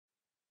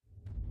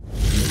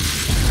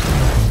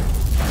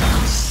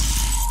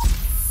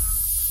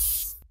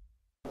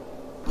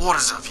What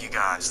is up, you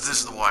guys? This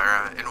is the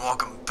Wire, and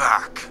welcome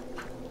back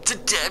to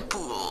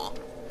Deadpool.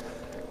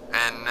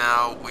 And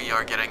now we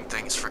are getting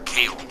things for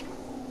Cable.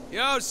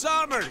 Yo,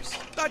 Summers!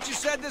 Thought you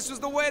said this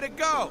was the way to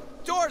go.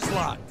 Door's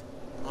locked.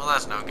 Well,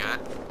 that's no good.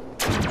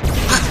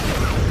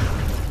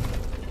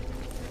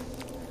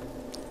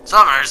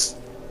 Summers!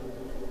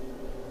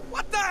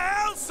 What the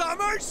hell,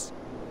 Summers?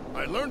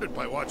 I learned it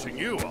by watching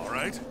you,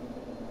 alright?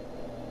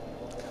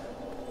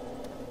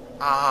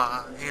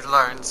 He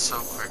learns so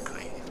quickly.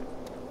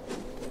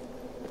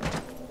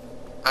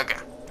 Okay.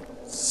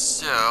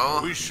 So...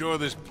 Are we sure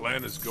this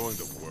plan is going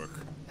to work?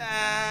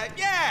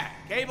 Yeah.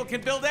 Cable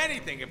can build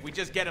anything if we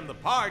just get him the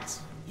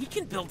parts. He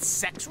can build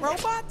sex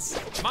robots?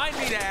 Mind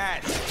me to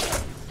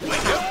ask.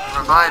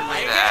 Remind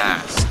me to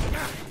ask.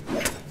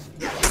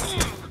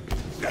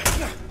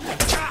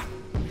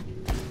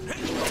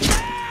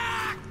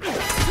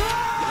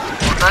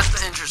 Well, that's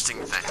the interesting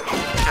thing,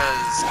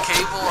 because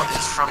Cable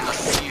is from the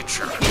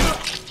future.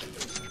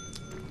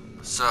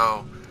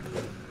 So,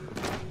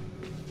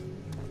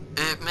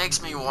 it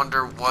makes me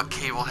wonder what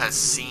Cable has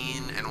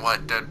seen and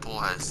what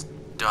Deadpool has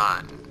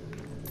done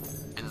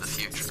in the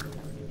future.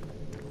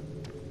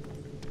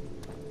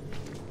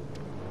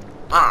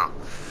 I don't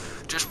know.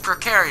 Just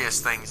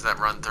precarious things that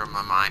run through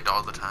my mind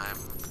all the time.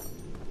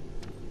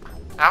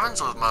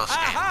 Happens with most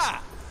games.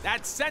 Aha!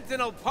 That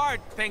sentinel part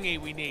thingy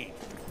we need.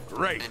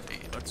 Great.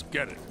 Indeed. Let's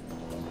get it.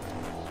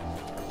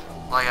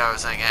 Like I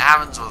was saying, it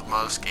happens with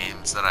most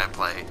games that I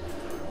play.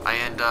 I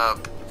end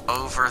up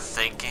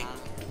overthinking,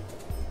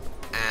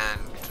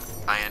 and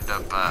I end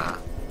up,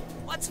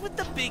 What's with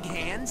the big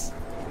hands?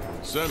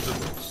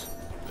 Sentinels.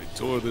 They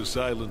tore this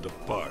island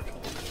apart.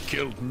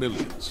 Killed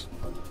millions.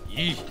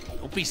 Yee,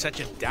 don't be such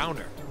a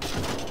downer.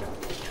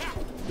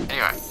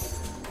 Anyway,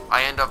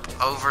 I end up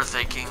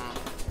overthinking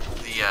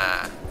the,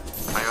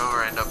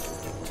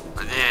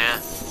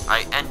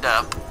 I end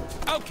up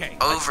Okay,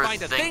 let's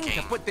find a thing to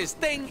overthinking put this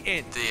thing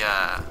in.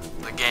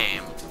 the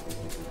game,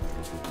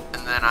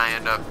 and then I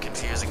end up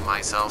confusing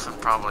myself and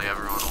probably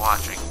everyone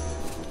watching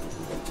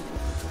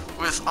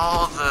with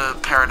all the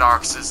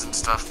paradoxes and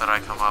stuff that I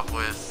come up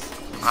with.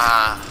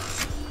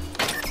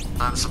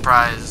 I'm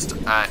surprised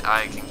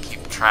I can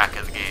keep track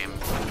of the game.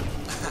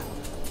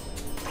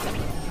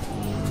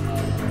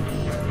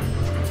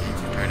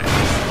 There it is.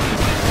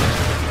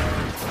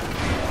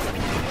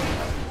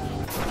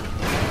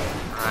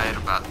 Right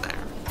about there.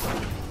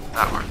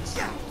 That works.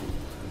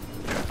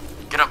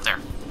 Get up there.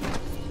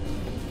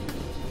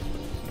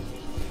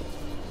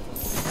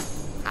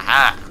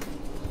 Aha!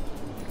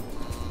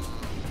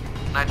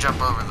 And I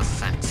jump over the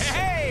fence.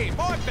 Hey,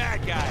 more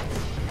bad guys.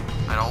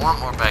 I don't want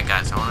more bad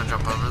guys. I want to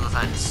jump over the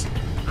fence.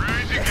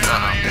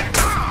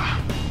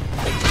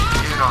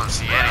 You don't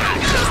see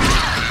anything.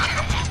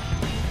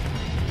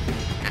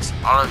 Yes,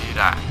 all of you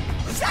die.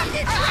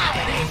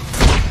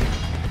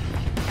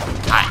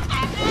 Hi.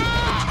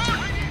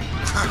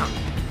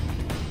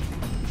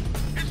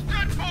 It's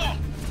Deadpool!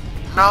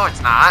 No,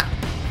 it's not.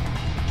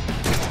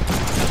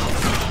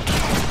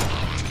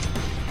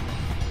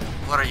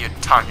 What are you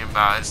talking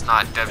about? It's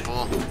not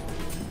Deadpool.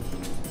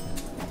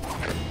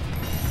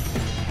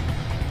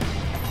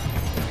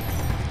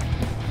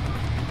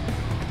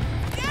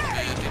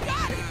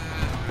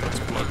 Let's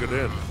plug it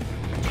in.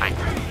 Hi.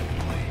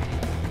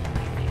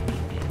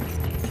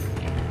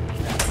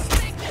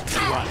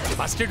 What,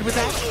 mustard with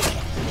that?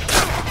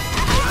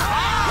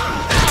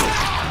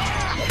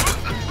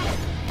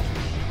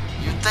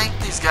 You'd think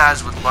these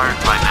guys would learn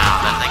by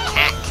now that they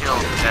can't kill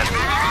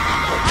Deadpool.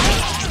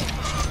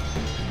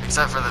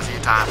 Except for the few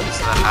times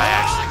that I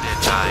actually did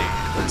die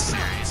in this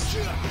series.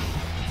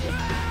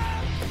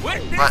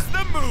 But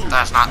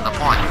that's not the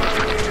point.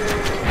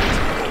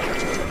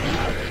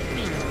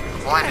 The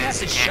point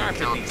is you can't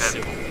kill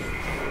Deadpool.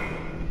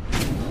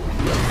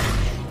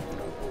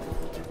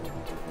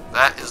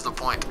 That is the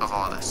point of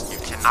all this. You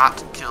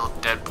cannot kill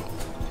Deadpool.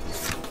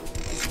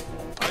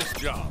 Nice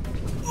job.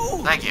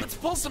 Ooh, Thank you. Let's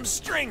pull some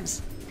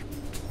strings.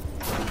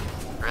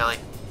 Really?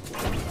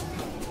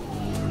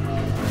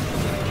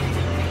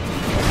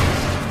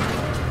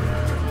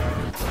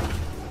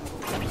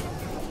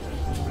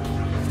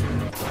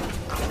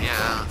 Oh,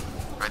 yeah.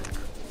 Right there.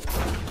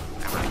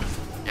 I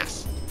believe.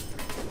 Yes.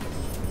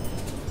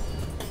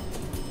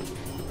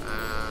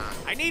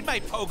 I need my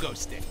pogo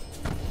stick.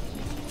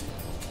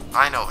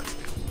 I know what to do.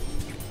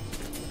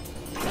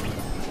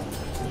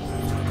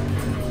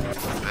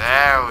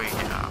 There we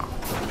go.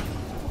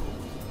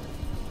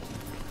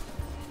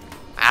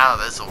 Now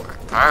this will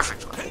work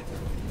perfectly.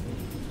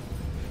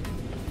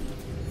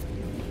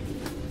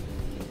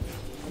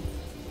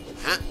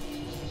 Hit.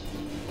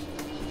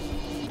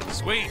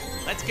 Sweet.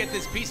 Let's get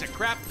this piece of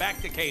crap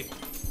back to Cable.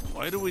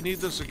 Why do we need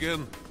this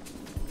again?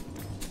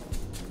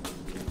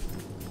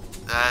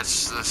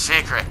 That's the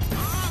secret.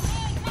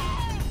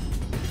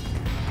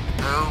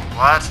 Who?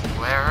 What?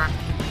 Where?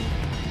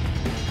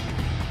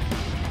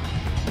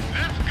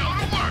 Let's go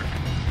to work!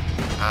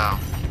 Oh.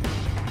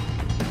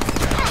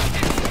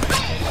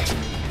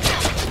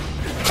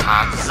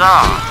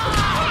 Huzzah!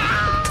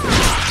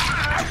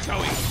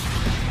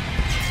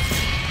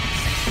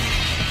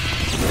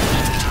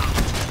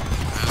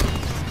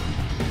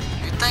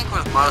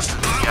 most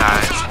of these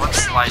guys, one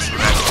slice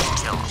would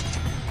actually kill them.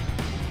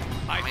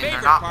 I mean,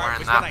 they're not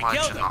wearing that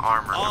much in the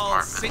armor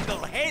department.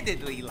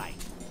 Single-handedly, like.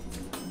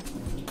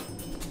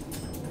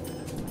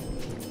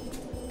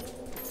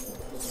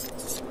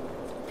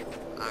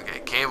 Okay,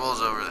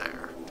 Cable's over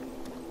there.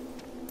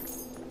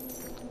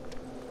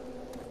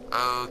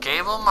 Oh,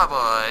 Cable, my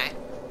boy.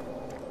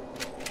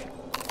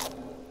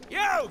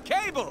 Yo,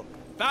 Cable!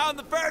 Found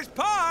the first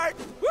part!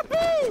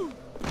 Woohoo!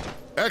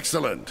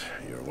 Excellent.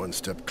 You're one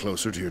step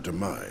closer to your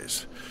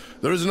demise.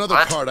 There is another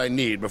What? part I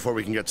need before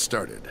we can get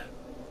started.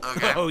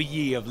 Okay, Oh,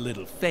 ye of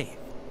little faith.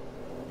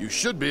 You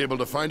should be able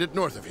to find it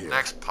north of here.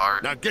 next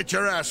part. Now get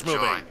your ass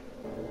moving. Joy.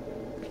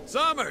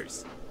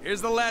 Summers,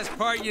 here's the last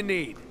part you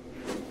need.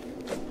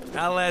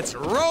 Now let's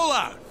roll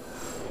out!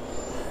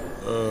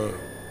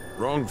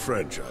 Wrong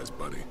franchise,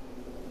 buddy.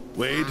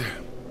 Wade,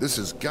 this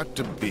has got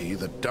to be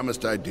the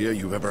dumbest idea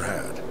you've ever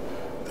had.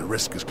 The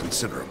risk is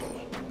considerable.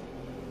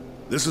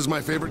 This is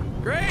my favorite.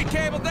 Great,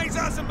 Cable, thanks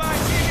awesome bye.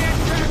 See you in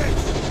the end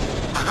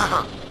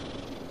credits.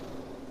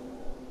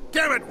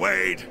 Damn it,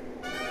 Wade!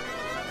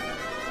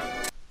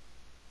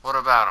 What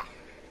about him?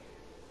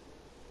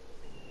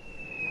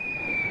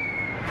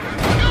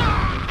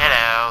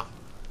 Hello.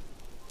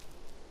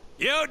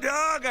 Yo,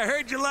 dog, I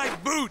heard you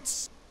like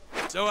boots.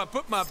 So I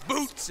put my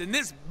boots in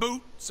this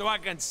boot so I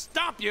can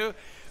stomp you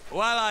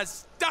while I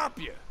stomp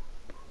you.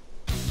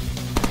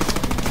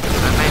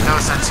 That made no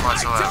sense I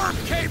whatsoever.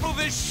 told Cable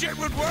this shit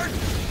would work.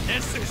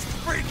 This is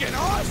freaking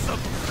awesome.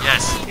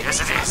 Yes,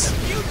 yes it is.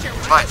 Future,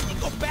 But- he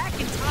go back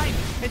in time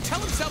and tell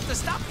himself to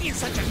stop being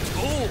such a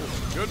tool.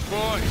 Good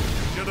point.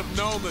 Should have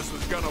known this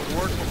was gonna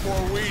work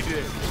before we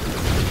did.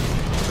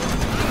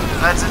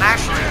 That's an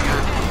actually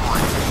good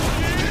point.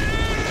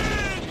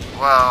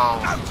 Well,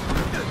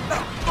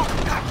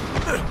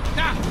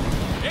 Nah,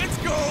 it's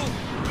cool.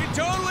 We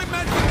totally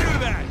meant to do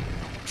that.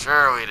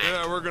 sure we did.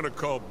 Yeah, we're gonna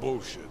call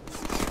bullshit.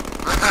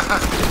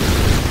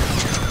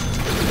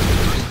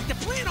 The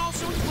plan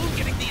also include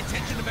getting the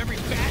attention of every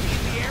baddie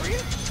in the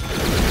area?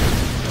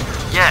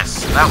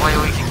 Yes, that way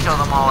we can kill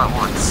them all at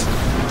once.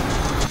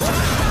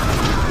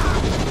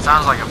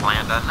 Sounds like a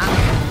plan, doesn't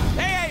it?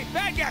 Hey,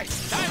 bad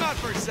guys, time out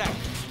for a sec.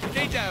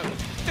 Need to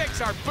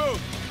fix our boot.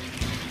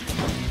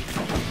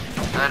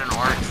 That didn't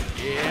work.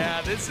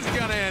 Yeah, this is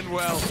gonna end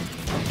well.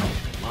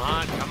 Come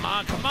on, come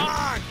on, come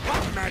on!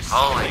 What mess?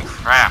 Holy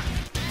crap.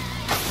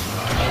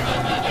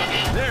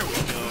 There we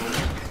go.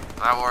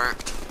 That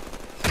worked.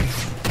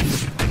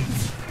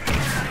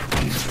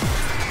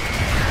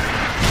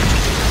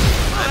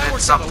 Well, that did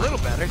worked out something. a little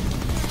better.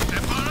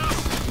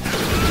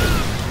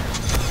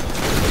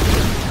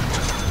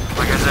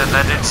 Like I said,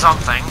 that did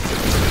something.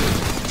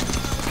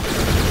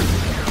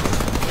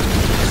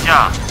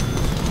 Yeah.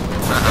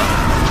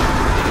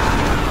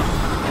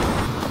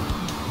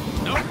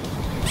 Nope.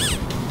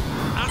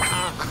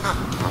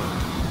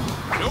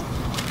 Nope.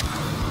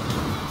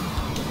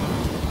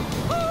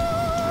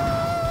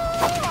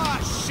 Oh,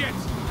 shit!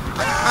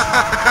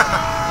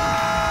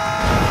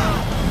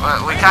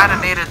 But we kind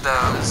of needed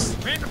those.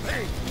 Random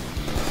pain.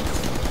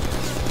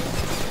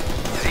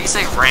 Did he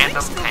say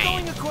random Still pain?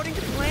 going according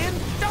to plan?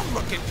 Don't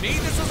look at me.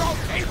 This was all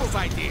Cable's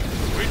idea.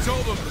 We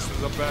told them this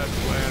was a bad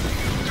plan.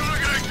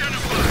 Target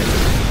identified.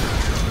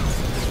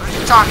 What are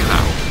you talking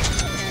about?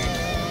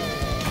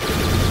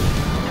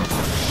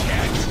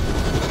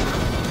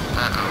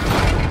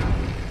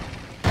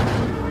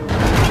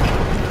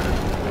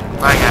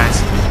 Bye, guys.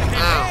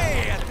 Oh.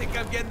 Hey, I think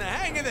I'm getting the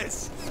hang of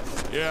this.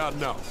 Yeah,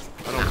 no.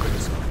 I don't think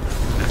so.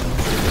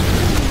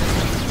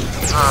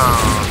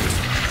 Oh.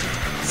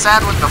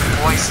 Sad when the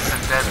voices in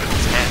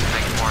Deadpool's head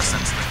make more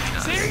sense than he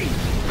does. See?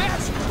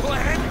 Best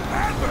plan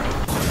ever.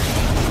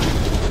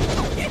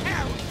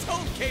 Yeah, we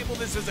told Cable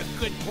this is a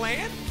good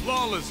plan.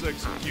 Flawless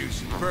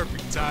execution,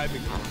 perfect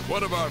timing,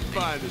 one of our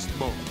finest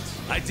moments.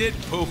 I did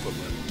poop a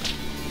little.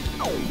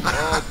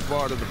 All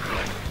part of the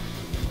plan.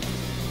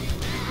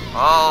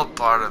 All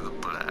part of the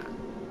plan.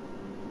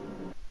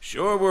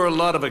 Sure were a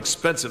lot of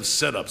expensive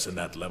setups in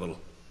that level.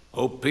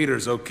 Hope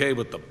Peter's okay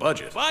with the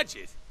budget.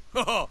 Budget?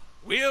 Oh,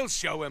 we'll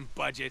show him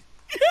budget.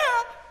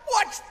 Yeah,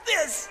 watch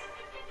this.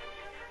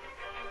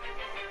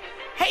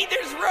 Hey,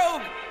 there's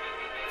Rogue.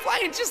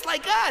 Flying just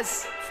like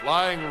us.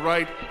 Flying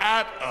right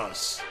at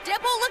us.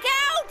 Deadpool, look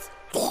out!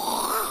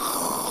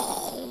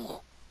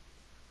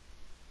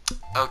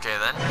 Okay,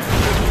 then.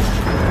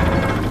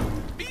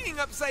 Being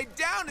upside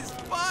down is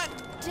fun.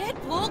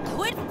 Deadpool,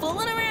 quit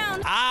fooling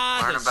around.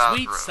 Ah, Learn the about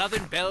sweet Rogue.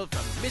 southern belle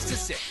from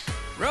Mississippi.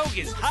 Rogue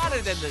is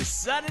hotter than the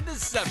sun in the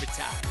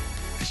summertime.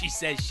 She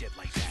says shit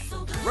like that.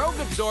 Rogue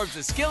absorbs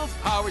the skills,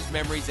 powers,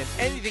 memories, and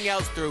anything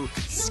else through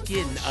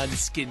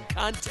skin-on-skin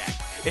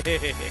contact.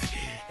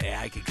 Yeah,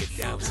 I could get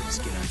down with some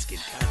skin-on-skin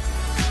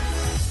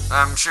contact.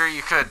 I'm sure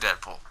you could,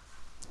 Deadpool.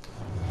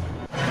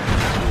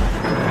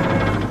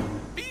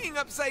 Being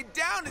upside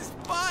down is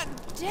fun.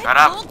 Shut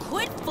up. Deadpool,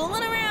 quit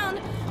fooling around.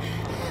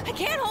 I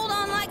can't hold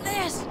on like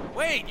this.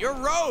 Wait, you're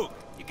Rogue.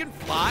 You can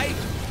fly.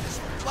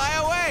 Just fly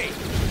away.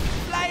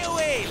 Fly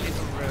away,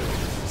 little Rogue.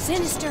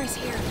 Sinister is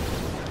here.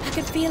 I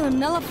can feel him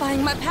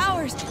nullifying my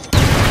powers.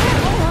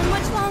 Oh, on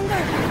much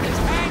longer.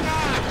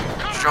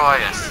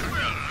 Joyous.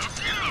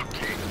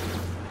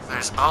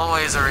 There's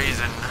always a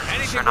reason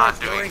for not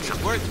doing is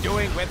something. worth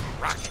doing with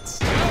rockets.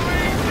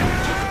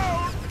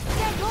 Deadpool,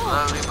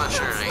 Slowly but don't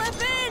surely.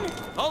 slip in.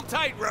 Hold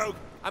tight, Rogue.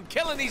 I'm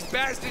killing these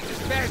bastards as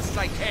fast as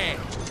I can.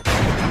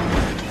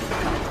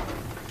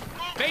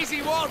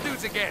 Basie wall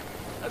dudes again.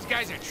 Those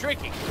guys are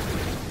tricky.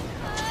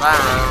 Bye,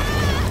 Rogue.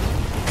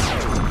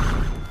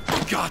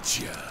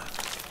 Gotcha.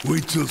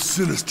 Wait till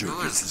Sinister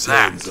Who gets is his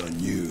that? hands on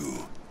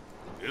you.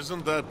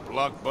 Isn't that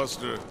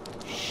Blockbuster?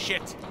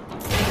 Shit.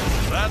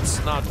 That's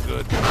not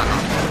good.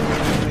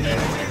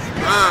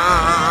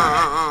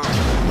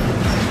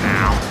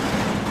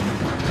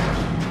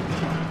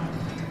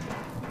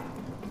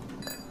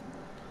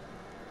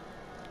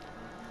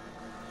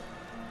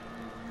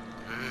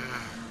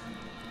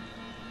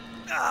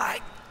 I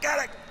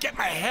gotta get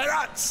my head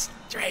on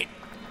straight.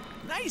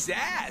 Nice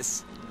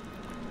ass.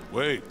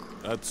 Wait,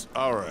 that's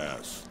our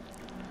ass.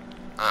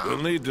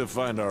 We'll need to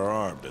find our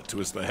arm to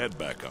twist the head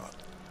back on.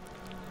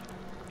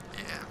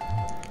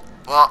 Yeah.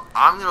 Well,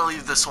 I'm gonna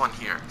leave this one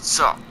here.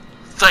 So,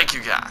 thank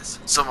you guys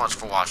so much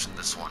for watching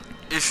this one.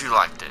 If you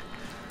liked it,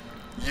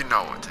 you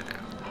know what to do.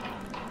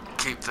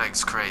 Keep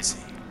things crazy,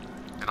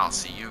 and I'll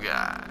see you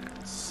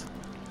guys